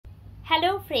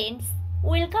Hello friends,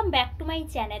 welcome back to my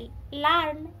channel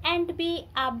Learn and be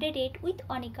updated with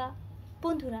Anika.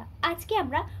 বন্ধুরা আজকে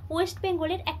আমরা West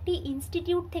বেঙ্গলের একটি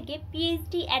ইনস্টিটিউট থেকে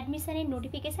পিএইচডি অ্যাডমিশনের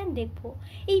নোটিফিকেশান দেখব।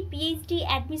 এই পিএইচডি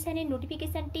অ্যাডমিশনের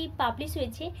নোটিফিকেশানটি পাবলিশ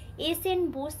হয়েছে SN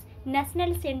Bose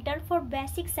national centre for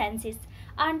basic sciences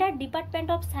under department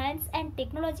of science and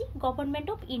technology government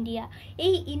of India.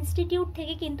 এই ইনস্টিটিউট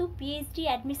থেকে কিন্তু পিএইচডি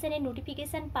অ্যাডমিশনের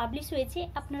নোটিফিকেশান পাবলিশ হয়েছে।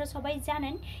 আপনারা সবাই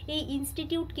জানেন এই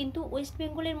ইনস্টিটিউট কিন্তু ওয়েস্ট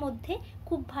বেঙ্গলের মধ্যে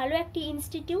খুব ভালো একটি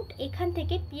ইনস্টিটিউট। এখান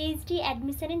থেকে পিএইচডি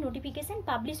অ্যাডমিশনের নোটিফিকেশান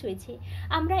পাবলিশ হয়েছে।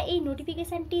 আমরা এই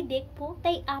নোটিফিকেশানটি দেখব,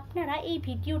 তাই আপনারা এই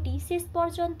ভিডিওটি শেষ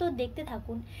পর্যন্ত দেখতে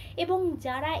থাকুন এবং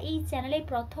যারা এই চ্যানেলে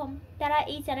প্রথম তারা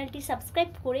এই চ্যানেলটি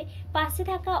সাবস্ক্রাইব করে পাশে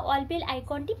থাকা অল বেল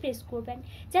আইকনটি প্রেস করবেন,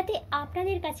 যাতে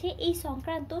আপনাদের কাছে এই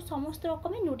সংক্রান্ত সমস্ত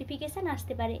রকমের নোটিফিকেশান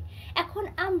আসতে পারে। এখন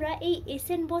আমরা এই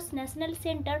SN Bose national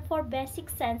centre for basic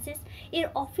sciences এর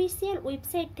অফিসিয়াল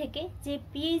ওয়েবসাইট থেকে যে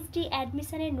পিএইচডি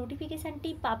অ্যাডমিশনের নোটিফিকেশানটি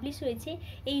পাবলিশ হয়েছে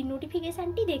এই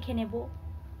নোটিফিকেশানটি দেখে নেব।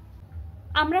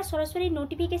 আমরা সরাসরি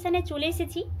নোটিফিকেশানে চলে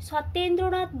এসেছি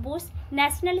Satyendranath Bose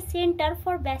national centre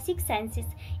for basic sciences.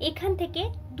 এখান থেকে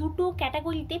দুটো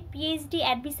ক্যাটাগরিতে পিএইচডি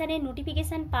অ্যাডমিশনের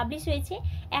নোটিফিকেশান পাবলিশ হয়েছে।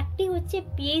 একটি হচ্ছে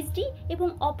পিএইচডি এবং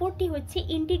অপরটি হচ্ছে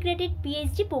ইন্টিগ্রেটেড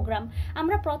পিএইচডি প্রোগ্রাম।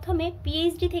 আমরা প্রথমে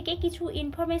পিএইচডি থেকে কিছু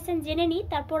ইনফরমেশান জেনে নিই,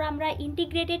 তারপর আমরা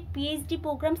ইন্টিগ্রেটেড পিএইচডি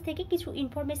প্রোগ্রামস থেকে কিছু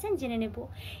ইনফরমেশান জেনে নেব।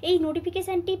 এই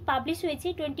নোটিফিকেশানটি পাবলিশ হয়েছে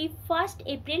 21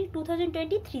 April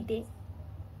 2023-তে।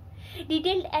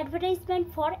 Detailed advertisement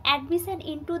for admission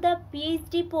into the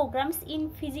PhD programs in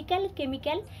Physical,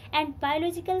 Chemical and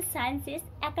Biological Sciences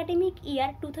academic year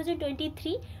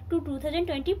 2023 to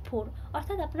 2024।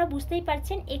 অর্থাৎ আপনারা বুঝতেই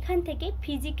পারছেন এখান থেকে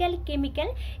ফিজিক্যাল, কেমিক্যাল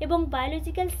এবং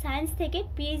বায়োলজিক্যাল সায়েন্স থেকে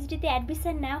পিএইচডিতে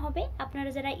অ্যাডমিশন নেওয়া হবে। আপনারা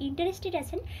যারা ইন্টারেস্টেড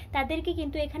আছেন তাদেরকে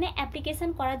কিন্তু এখানে অ্যাপ্লিকেশন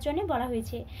করার জন্য বলা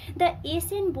হয়েছে। The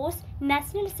SN Bose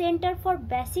national centre for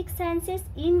basic sciences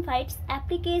invites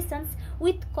applications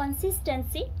with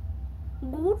consistency,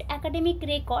 good academic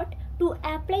record to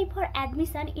apply for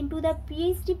admission into the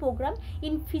PhD program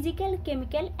in Physical,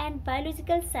 Chemical and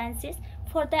Biological Sciences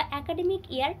for the academic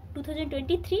year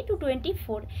 2023 to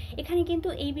 24। এখানে কিন্তু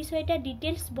এই বিষয়টা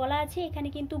details বলা আছে। এখানে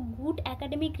কিন্তু good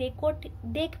academic record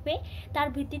দেখবে, তার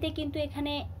ভিত্তিতে কিন্তু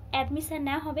এখানে অ্যাডমিশন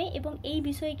নেওয়া হবে এবং এই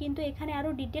বিষয়ে কিন্তু এখানে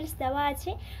আরও ডিটেলস দেওয়া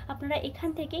আছে। আপনারা এখান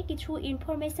থেকে কিছু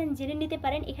ইনফরমেশান জেনে নিতে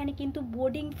পারেন। এখানে কিন্তু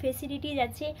বোর্ডিং ফেসিলিটিজ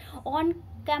আছে, অন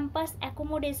ক্যাম্পাস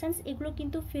অ্যাকোমোডেশনস, এগুলো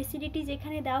কিন্তু ফেসিলিটিজ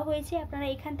এখানে দেওয়া হয়েছে। আপনারা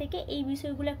এখান থেকে এই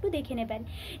বিষয়গুলো একটু দেখে নেবেন।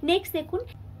 নেক্সট দেখুন,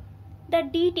 the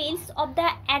details of the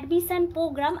admission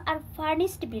program R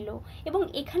furnished below. এবং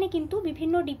এখানে কিন্তু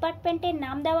বিভিন্ন ডিপার্টমেন্টের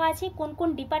নাম দেওয়া আছে, কোন কোন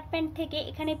ডিপার্টমেন্ট থেকে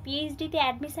এখানে পিএইচডিতে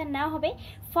অ্যাডমিশন নেওয়া হবে।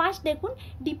 ফার্স্ট দেখুন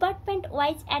ডিপার্টমেন্ট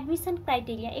ওয়াইজ অ্যাডমিশন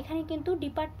ক্রাইটেরিয়া। এখানে কিন্তু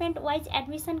ডিপার্টমেন্ট ওয়াইজ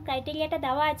অ্যাডমিশন ক্রাইটেরিয়াটা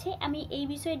দেওয়া আছে। আমি এই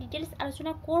বিষয়ে ডিটেলস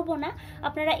আলোচনা করব না,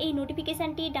 আপনারা এই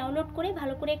নোটিফিকেশানটি ডাউনলোড করে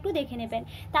ভালো করে একটু দেখে নেবেন।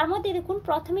 তার মধ্যে দেখুন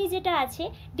প্রথমেই যেটা আছে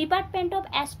department of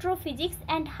astrophysics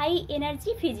and high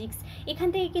energy physics. এখান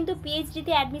থেকে কিন্তু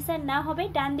পিএইচডিতে অ্যাডমিশন না হবে।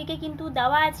 ডান দিকে কিন্তু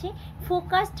দেওয়া আছে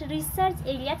focused research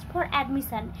areas for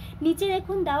admission. নিচে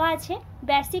দেখুন দেওয়া আছে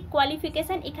বেসিক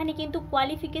কোয়ালিফিকেশান। এখানে কিন্তু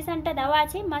কোয়ালিফিকেশানটা দেওয়া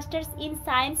আছে masters in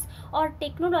science or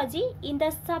technology in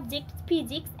the subject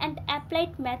physics and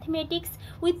applied mathematics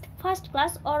with first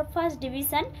class or first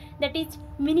division, that is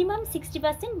minimum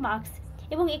 60% marks.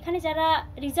 এবং এখানে যারা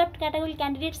রিজার্ভড ক্যাটাগরি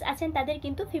ক্যান্ডিডেটস আছেন তাদের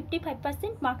কিন্তু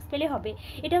 55% মার্কস পেলে হবে।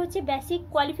 এটা হচ্ছে বেসিক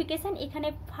কোয়ালিফিকেশান। এখানে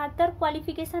ফার্দার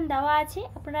কোয়ালিফিকেশান দেওয়া আছে,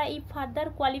 আপনারা এই ফার্দার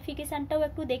কোয়ালিফিকেশানটাও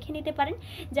একটু দেখে নিতে পারেন।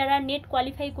 যারা নেট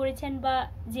কোয়ালিফাই করেছেন বা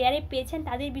জেআরএফ পেয়েছেন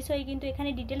তাদের বিষয়ে কিন্তু এখানে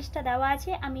ডিটেলসটা দেওয়া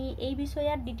আছে। আমি এই বিষয়ে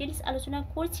আর ডিটেলস আলোচনা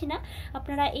করছি না,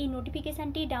 আপনারা এই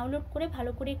নোটিফিকেশানটি ডাউনলোড করে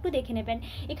ভালো করে একটু দেখে নেবেন।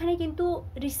 এখানে কিন্তু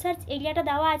রিসার্চ এরিয়াটা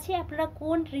দেওয়া আছে, আপনারা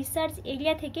কোন রিসার্চ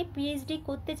এরিয়া থেকে পিএইচডি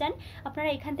করতে চান আপনারা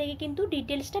এখান থেকে কিন্তু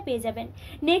ডিটেলসটা পেয়ে যাবেন।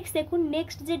 নেক্সট দেখুন,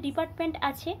 নেক্সট যে ডিপার্টমেন্ট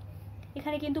আছে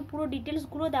এখানে কিন্তু পুরো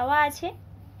ডিটেলসগুলো দেওয়া আছে।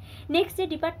 নেক্সট যে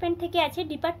ডিপার্টমেন্ট থেকে আছে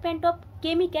department of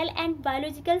chemical and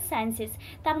biological sciences,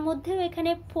 তার মধ্যেও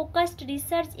এখানে focused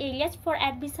research areas for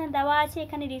admission দেওয়া আছে।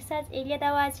 এখানে রিসার্চ এরিয়া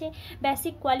দেওয়া আছে,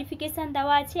 বেসিক কোয়ালিফিকেশান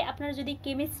দেওয়া আছে। আপনারা যদি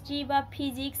কেমিস্ট্রি বা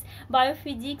ফিজিক্স,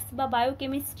 বায়োফিজিক্স বা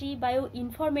biochemistry, bio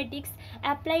informatics,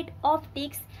 applied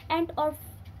optics and or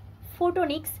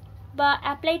photonics বা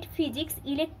অ্যাপ্লাইড ফিজিক্স,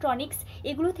 ইলেকট্রনিক্স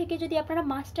এগুলো থেকে যদি আপনারা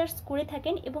মাস্টার্স করে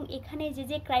থাকেন এবং এখানে যে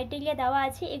যে ক্রাইটেরিয়া দেওয়া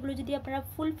আছে এগুলো যদি আপনারা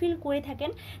ফুলফিল করে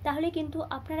থাকেন তাহলে কিন্তু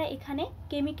আপনারা এখানে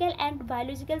কেমিক্যাল অ্যান্ড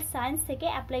বায়োলজিক্যাল সায়েন্স থেকে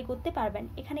অ্যাপ্লাই করতে পারবেন।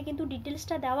 এখানে কিন্তু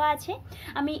ডিটেলসটা দেওয়া আছে।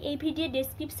 আমি এই ভিডিও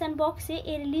ডেসক্রিপশান বক্সে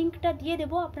এর লিঙ্কটা দিয়ে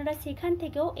দেবো, আপনারা সেখান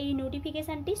থেকেও এই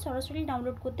নোটিফিকেশানটি সরাসরি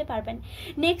ডাউনলোড করতে পারবেন।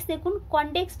 নেক্সট দেখুন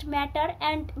context matter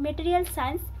and material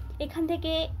science. এখান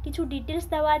থেকে কিছু ডিটেলস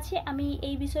দেওয়া আছে, আমি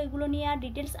এই বিষয়গুলো নিয়ে আর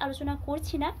ডিটেলস আলোচনা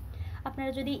করছি না।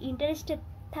 আপনারা যদি ইন্টারেস্টেড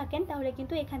থাকেন তাহলে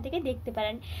কিন্তু এখান থেকে দেখতে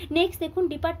পারেন। নেক্সট দেখুন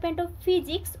department of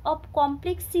physics of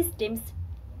complex systems,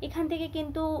 এখান থেকে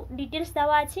কিন্তু ডিটেলস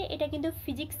দেওয়া আছে। এটা কিন্তু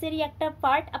ফিজিক্সেরই একটা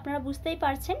পার্ট, আপনারা বুঝতেই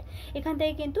পারছেন। এখান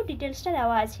থেকে কিন্তু ডিটেলসটা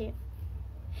দেওয়া আছে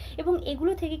এবং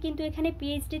এগুলো থেকে কিন্তু এখানে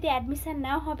পিএইচডিতে অ্যাডমিশান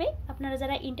নেওয়া হবে। আপনারা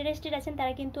যারা ইন্টারেস্টেড আছেন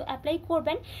তারা কিন্তু অ্যাপ্লাই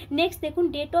করবেন। নেক্সট দেখুন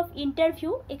ডেট অফ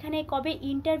ইন্টারভিউ, এখানে কবে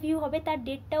ইন্টারভিউ হবে তার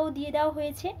ডেটটাও দিয়ে দেওয়া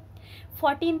হয়েছে।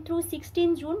 14 through 16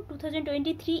 জুন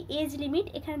 2023 এজ লিমিট,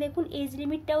 এখানে দেখুন এজ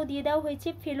লিমিটটাও দিয়ে দেওয়া হয়েছে।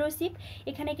 ফেলোশিপ,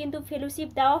 এখানে কিন্তু ফেলোশিপ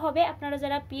দেওয়া হবে। আপনারা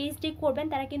যারা পিএইচডি করবেন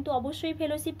তারা কিন্তু অবশ্যই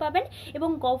ফেলোশিপ পাবেন এবং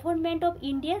গভর্নমেন্ট অফ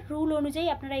ইন্ডিয়ার রুল অনুযায়ী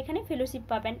আপনারা এখানে ফেলোশিপ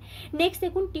পাবেন। নেক্সট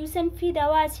দেখুন টিউশন ফি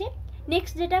দেওয়া আছে।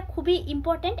 নেক্সট যেটা খুবই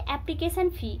ইম্পর্ট্যান্ট, অ্যাপ্লিকেশান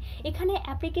ফি। এখানে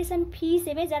অ্যাপ্লিকেশান ফি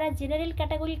হিসেবে যারা জেনারেল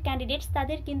ক্যাটাগরির ক্যান্ডিডেটস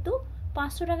তাদের কিন্তু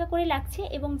 500 টাকা করে লাগছে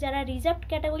এবং যারা রিজার্ভড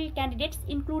ক্যাটাগরির ক্যান্ডিডেটস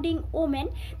ইনক্লুডিং ওমেন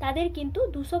তাদের কিন্তু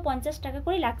 250 টাকা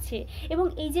করে লাগছে। এবং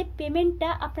এই যে পেমেন্টটা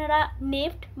আপনারা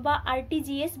নেফট বা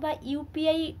আরটিজিএস বা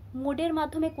ইউপিআই মোডের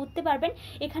মাধ্যমে করতে পারবেন।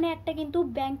 এখানে একটা কিন্তু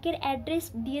ব্যাংকের অ্যাড্রেস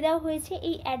দিয়ে দেওয়া হয়েছে,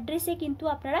 এই অ্যাড্রেসে কিন্তু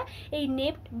আপনারা এই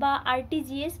নেফট বা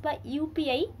আরটিজিএস বা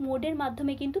ইউপিআই মোডের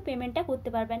মাধ্যমে কিন্তু পেমেন্টটা করতে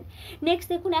পারবেন। নেক্সট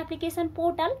দেখুন অ্যাপ্লিকেশান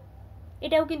পোর্টাল,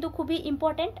 এটাও কিন্তু খুবই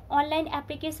important. Online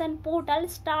application portal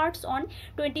starts on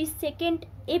 22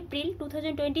 April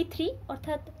 2023,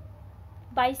 অর্থাৎ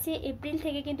 22 এপ্রিল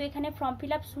থেকে কিন্তু এখানে ফর্ম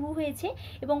ফিল আপ শুরু হয়েছে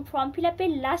এবং ফর্ম ফিল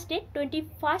আপের লাস্ট ডেট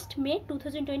 21 মে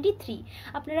 2023।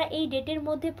 আপনারা এই ডেটের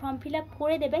মধ্যে ফর্ম ফিল আপ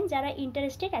করে দেবেন যারা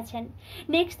ইন্টারেস্টেড আছেন।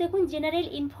 নেক্সট দেখুন জেনারেল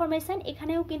ইনফরমেশান,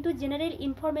 এখানেও কিন্তু জেনারেল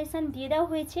ইনফরমেশান দিয়ে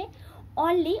দেওয়া হয়েছে।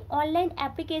 Only online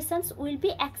applications will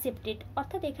be accepted,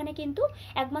 অর্থাৎ এখানে কিন্তু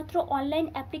একমাত্র অনলাইন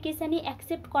অ্যাপ্লিকেশানই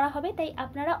অ্যাকসেপ্ট করা হবে, তাই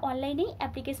আপনারা অনলাইনেই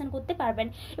অ্যাপ্লিকেশান করতে পারবেন।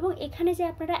 এবং এখানে যে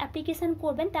আপনারা অ্যাপ্লিকেশান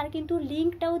করবেন তার কিন্তু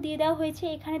লিঙ্কটাও দিয়ে দেওয়া হয়েছে।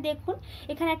 এখানে দেখুন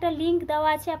এখানে একটা লিঙ্ক দেওয়া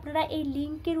আছে, আপনারা এই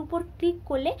লিঙ্কের উপর ক্লিক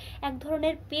করলে এক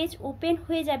ধরনের পেজ ওপেন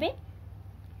হয়ে যাবে।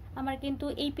 আমার কিন্তু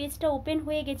এই পেজটা ওপেন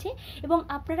হয়ে গেছে এবং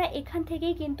আপনারা এখান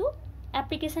থেকেই কিন্তু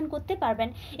অ্যাপ্লিকেশান করতে পারবেন।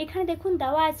 এখানে দেখুন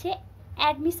দেওয়া আছে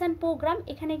অ্যাডমিশন প্রোগ্রাম,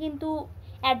 এখানে কিন্তু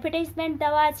অ্যাডভার্টাইজমেন্ট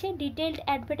দেওয়া আছে। Detailed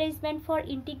advertisement for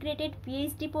integrated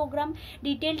PhD programme,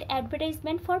 detailed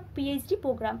advertisement for PhD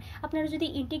programme. আপনারা যদি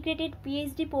ইন্টিগ্রেটেড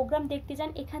পিএইচডি প্রোগ্রাম দেখতে চান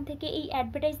এখান থেকে এই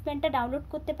অ্যাডভার্টাইজমেন্টটা ডাউনলোড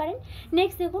করতে পারেন।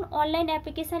 নেক্সট দেখুন অনলাইন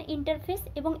অ্যাপ্লিকেশান ইন্টারফেস,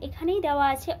 এবং এখানেই দেওয়া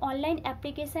আছে online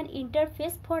application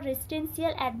interface for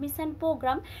residential admission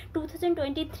program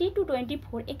 2023 to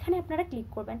 24। এখানে আপনারা ক্লিক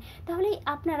করবেন, তাহলেই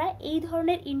আপনারা এই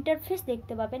ধরনের ইন্টারফেস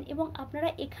দেখতে পাবেন এবং আপনারা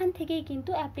এখান থেকেই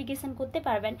কিন্তু অ্যাপ্লিকেশান করতে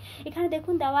পারবেন। এখানে দেখুন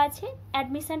দেওয়া আছে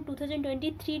অ্যাডমিশন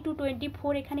 2023 to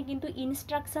 24, এখানে কিন্তু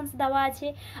ইনস্ট্রাকশনস দেওয়া আছে।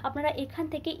 আপনারা এখান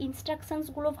থেকে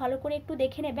ইনস্ট্রাকশনসগুলো ভালো করে একটু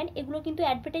দেখে নেবেন। এগুলো কিন্তু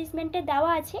অ্যাডভার্টাইজমেন্টে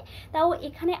দেওয়া আছে, তাও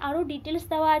এখানে আরও ডিটেলস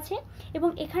দেওয়া আছে এবং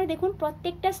এখানে দেখুন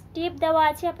প্রত্যেকটা স্টেপ দেওয়া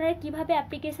আছে আপনারা কিভাবে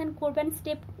অ্যাপ্লিকেশান করবেন।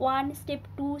 স্টেপ 1, স্টেপ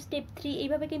 2, স্টেপ 3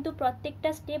 এইভাবে কিন্তু প্রত্যেকটা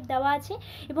স্টেপ দেওয়া আছে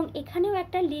এবং এখানেও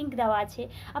একটা লিঙ্ক দেওয়া আছে।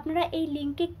 আপনারা এই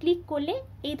লিঙ্কে ক্লিক করলে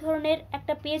এই ধরনের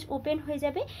একটা পেজ ওপেন হয়ে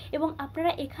যাবে এবং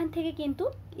আপনারা এখান থেকে কিন্তু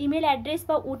ইমেল অ্যাড্রেস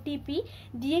বা ওটিপি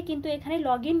দিয়ে কিন্তু এখানে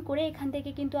লগ ইন করে এখান থেকে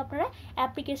কিন্তু আপনারা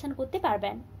অ্যাপ্লিকেশান করতে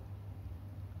পারবেন।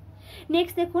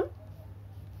 নেক্সট দেখুন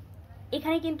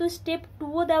এখানে কিন্তু স্টেপ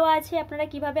 2ও দেওয়া আছে, আপনারা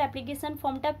কিভাবে অ্যাপ্লিকেশান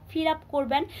ফর্মটা ফিল আপ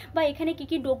করবেন বা এখানে কি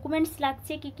কি ডকুমেন্টস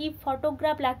লাগছে, কি কি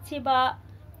ফটোগ্রাফ লাগছে বা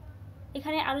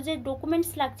এখানে আরও যে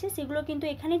ডকুমেন্টস লাগছে সেগুলো কিন্তু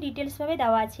এখানে ডিটেলসভাবে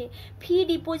দেওয়া আছে। ফি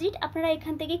ডিপোজিট, আপনারা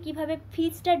এখান থেকে কিভাবে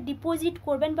ফিজটা ডিপোজিট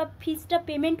করবেন বা ফিজটা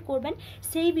পেমেন্ট করবেন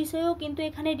সেই বিষয়েও কিন্তু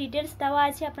এখানে ডিটেলস দেওয়া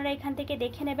আছে, আপনারা এখান থেকে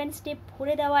দেখে নেবেন। স্টেপ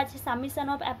 4-এ দেওয়া আছে সাবমিশন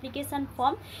অফ অ্যাপ্লিকেশান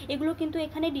ফর্ম, এগুলো কিন্তু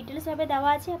এখানে ডিটেলসভাবে দেওয়া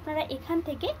আছে, আপনারা এখান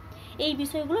থেকে এই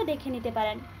বিষয়গুলো দেখে নিতে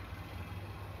পারেন।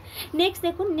 নেক্সট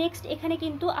দেখুন নেক্সট এখানে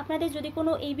কিন্তু আপনাদের যদি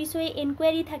কোনো এই বিষয়ে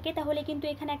এনকোয়ারি থাকে তাহলে কিন্তু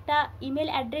এখানে একটা ইমেল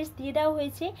অ্যাড্রেস দিয়ে দেওয়া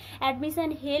হয়েছে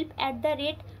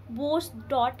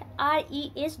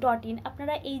admissionhelp@bose.res.in।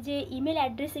 আপনারা এই যে ইমেল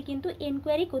অ্যাড্রেসে কিন্তু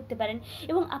এনকোয়ারি করতে পারেন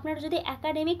এবং আপনারা যদি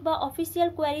একাডেমিক বা অফিসিয়াল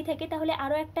কোয়ারি থাকে তাহলে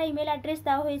আরও একটা ইমেল অ্যাড্রেস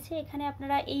দেওয়া হয়েছে, এখানে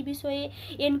আপনারা এই বিষয়ে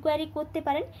এনকোয়ারি করতে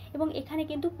পারেন এবং এখানে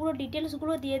কিন্তু পুরো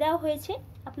ডিটেলসগুলো দিয়ে দেওয়া হয়েছে।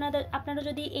 আপনারা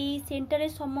যদি এই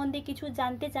সেন্টারের সম্বন্ধে কিছু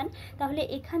জানতে চান তাহলে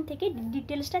এখান থেকে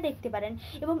ডিটেলসটা দেখতে পারেন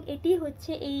এবং এটি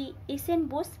হচ্ছে এই SN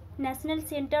Bose national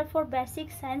centre for basic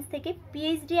science থেকে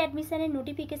পিএইচডি অ্যাডমিশনের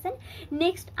নোটিফিকেশান।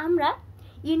 নেক্সট আমরা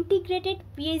ইন্টিগ্রেটেড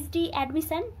পিএইচডি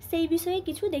অ্যাডমিশান সেই বিষয়ে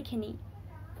কিছু দেখে নিই।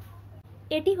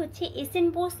 এটি হচ্ছে এসএন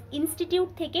বোস ইনস্টিটিউট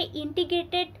থেকে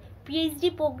ইন্টিগ্রেটেড পিএইচডি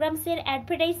প্রোগ্রামসের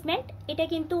অ্যাডভার্টাইজমেন্ট। এটা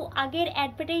কিন্তু আগের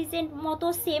অ্যাডভার্টাইজমেন্ট মতো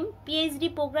সেম, পিএইচডি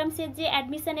প্রোগ্রামসের যে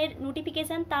অ্যাডমিশনের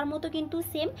নোটিফিকেশান তার মতো কিন্তু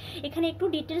সেম। এখানে একটু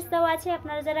ডিটেলস দেওয়া আছে,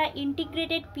 আপনারা যারা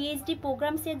ইন্টিগ্রেটেড পিএইচডি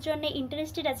প্রোগ্রামসের জন্য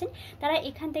ইন্টারেস্টেড আছেন তারা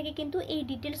এখান থেকে কিন্তু এই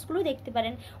ডিটেলসগুলো দেখতে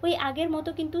পারেন। ওই আগের মতো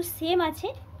কিন্তু সেম আছে,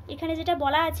 এখানে যেটা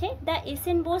বলা আছে, the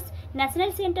SN Bose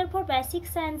national centre for basic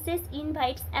sciences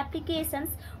invites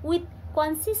applications with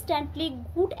consistently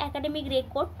good academic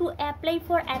record to apply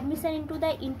for admission into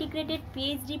the integrated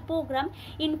PhD program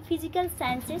in physical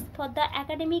sciences for the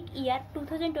academic year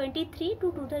 2023 to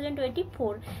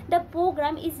 2024. The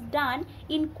program is done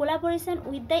in collaboration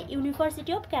with the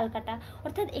University of Calcutta.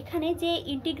 অর্থাৎ এখানে যে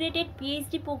integrated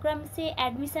PhD প্রোগ্রামসে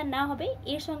admission না হবে,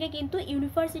 এর সঙ্গে কিন্তু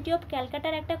university of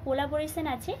ক্যালকাটার একটা collaboration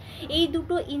আছে। এই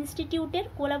দুটো ইনস্টিটিউটের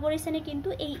কোলাবোরেশনে কিন্তু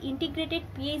এই ইন্টিগ্রেটেড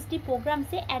পিএইচডি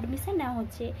প্রোগ্রামসে অ্যাডমিশন নেওয়া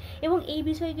হচ্ছে। এবং এই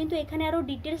বিষয়ে কিন্তু এখানে আরও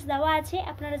ডিটেলস দেওয়া আছে,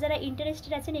 আপনারা যারা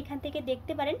ইন্টারেস্টেড আছেন এখান থেকে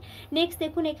দেখতে পারেন। নেক্সট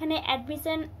দেখুন, এখানে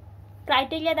অ্যাডমিশন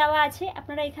ক্রাইটেরিয়া দেওয়া আছে,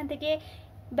 আপনারা এখান থেকে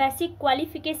বেসিক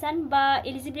কোয়ালিফিকেশান বা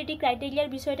এলিজিবিলিটি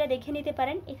ক্রাইটেরিয়ার বিষয়টা দেখে নিতে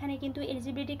পারেন। এখানে কিন্তু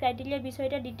এলিজিবিলিটি ক্রাইটেরিয়ার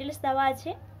বিষয়টা ডিটেলস দেওয়া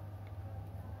আছে।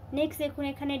 নেক্সট দেখুন,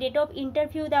 এখানে ডেট অফ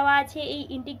ইন্টারভিউ দেওয়া আছে এই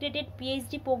ইন্টিগ্রেটেড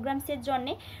পিএইচডি প্রোগ্রামসের জন্য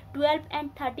 12 and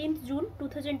 13 জুন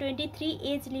 2023।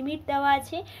 এজ লিমিট দেওয়া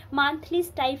আছে। মান্থলি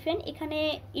স্টাইফেন, এখানে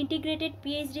ইন্টিগ্রেটেড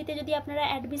পিএইচডিতে যদি আপনারা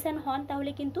অ্যাডমিশন হন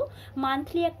তাহলে কিন্তু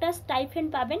মান্থলি একটা স্টাইফেন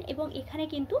পাবেন, এবং এখানে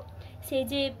কিন্তু সেই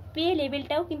যে পে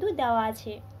লেভেলটাও কিন্তু দেওয়া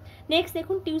আছে। নেক্সট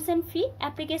দেখুন, টিউশন ফি,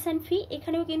 অ্যাপ্লিকেশান ফি,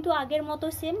 এখানেও কিন্তু আগের মতো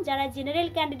সেম। যারা জেনারেল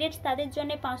ক্যান্ডিডেটস তাদের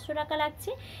জন্য 500 টাকা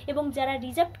লাগছে, এবং যারা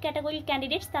রিজার্ভড ক্যাটাগরি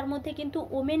ক্যান্ডিডেটস তার মধ্যে কিন্তু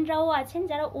ওমেনরাও আছেন,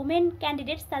 যারা ওমেন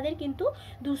ক্যান্ডিডেটস তাদের কিন্তু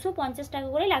 250 টাকা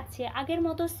করে লাগছে। আগের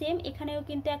মতো সেম, এখানেও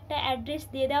কিন্তু একটা অ্যাড্রেস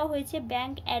দিয়ে দেওয়া হয়েছে,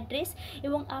 ব্যাঙ্ক অ্যাড্রেস,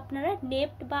 এবং আপনারা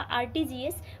নেফট বা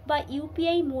আরটিজিএস বা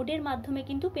ইউপিআই মোডের মাধ্যমে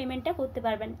কিন্তু পেমেন্টটা করতে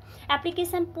পারবেন।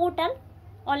 Application portal,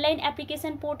 online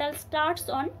application portal starts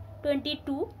on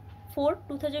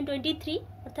 22/4/2023,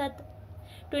 অর্থাৎ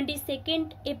 22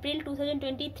 এপ্রিল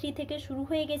 2023 থেকে শুরু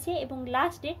হয়ে গেছে, এবং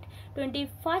লাস্ট ডেট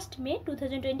 21 মে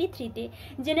 2023-তে।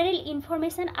 জেনারেল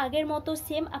ইনফরমেশান আগের মতো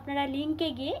সেম, আপনারা লিঙ্কে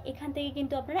গিয়ে এখান থেকে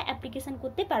কিন্তু আপনারা অ্যাপ্লিকেশান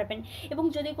করতে পারবেন। এবং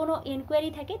যদি কোনো এনকোয়ারি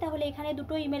থাকে তাহলে এখানে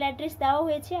দুটো ইমেল অ্যাড্রেস দেওয়া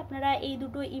হয়েছে, আপনারা এই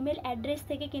দুটো ইমেল অ্যাড্রেস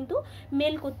থেকে কিন্তু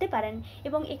মেল করতে পারেন।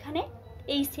 এবং এখানে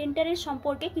এই সেন্টারের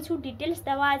সম্পর্কে কিছু ডিটেলস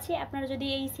দেওয়া আছে, আপনারা যদি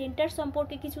এই সেন্টার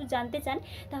সম্পর্কে কিছু জানতে চান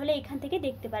তাহলে এখান থেকে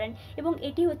দেখতে পারেন। এবং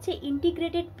এটি হচ্ছে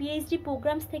ইন্টিগ্রেটেড পিএইচডি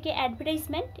প্রোগ্রামস থেকে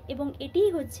অ্যাডভার্টাইজমেন্ট, এবং এটিই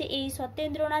হচ্ছে এই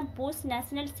Satyendranath Bose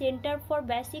national centre for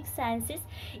basic sciences,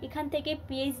 এখান থেকে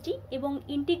পিএইচডি এবং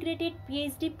ইন্টিগ্রেটেড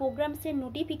পিএইচডি প্রোগ্রামসের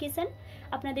নোটিফিকেশান।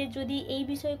 আপনাদের যদি এই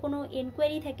বিষয়ে কোনো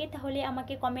এনকোয়ারি থাকে তাহলে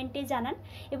আমাকে কমেন্টে জানান,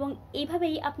 এবং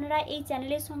এইভাবেই আপনারা এই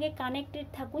চ্যানেলের সঙ্গে কানেক্টেড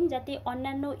থাকুন, যাতে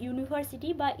অন্যান্য ইউনিভার্সিটি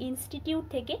বা ইনস্টিটিউট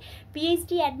থেকে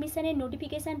পিএইচডি অ্যাডমিশনের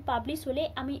নোটিফিকেশান পাবলিশ হলে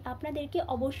আমি আপনাদেরকে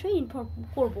অবশ্যই ইনফর্ম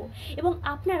করব। এবং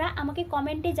আপনারা আমাকে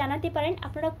কমেন্টে জানাতে পারেন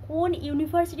আপনারা কোন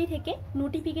ইউনিভার্সিটি থেকে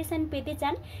নোটিফিকেশান পেতে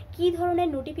চান, কী ধরনের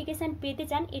নোটিফিকেশান পেতে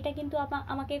চান, এটা কিন্তু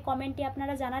আমাকে কমেন্টে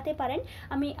আপনারা জানাতে পারেন।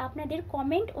 আমি আপনাদের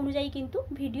কমেন্ট অনুযায়ী কিন্তু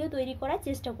ভিডিও তৈরি করার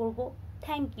চেষ্টা করব।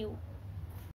 Thank you.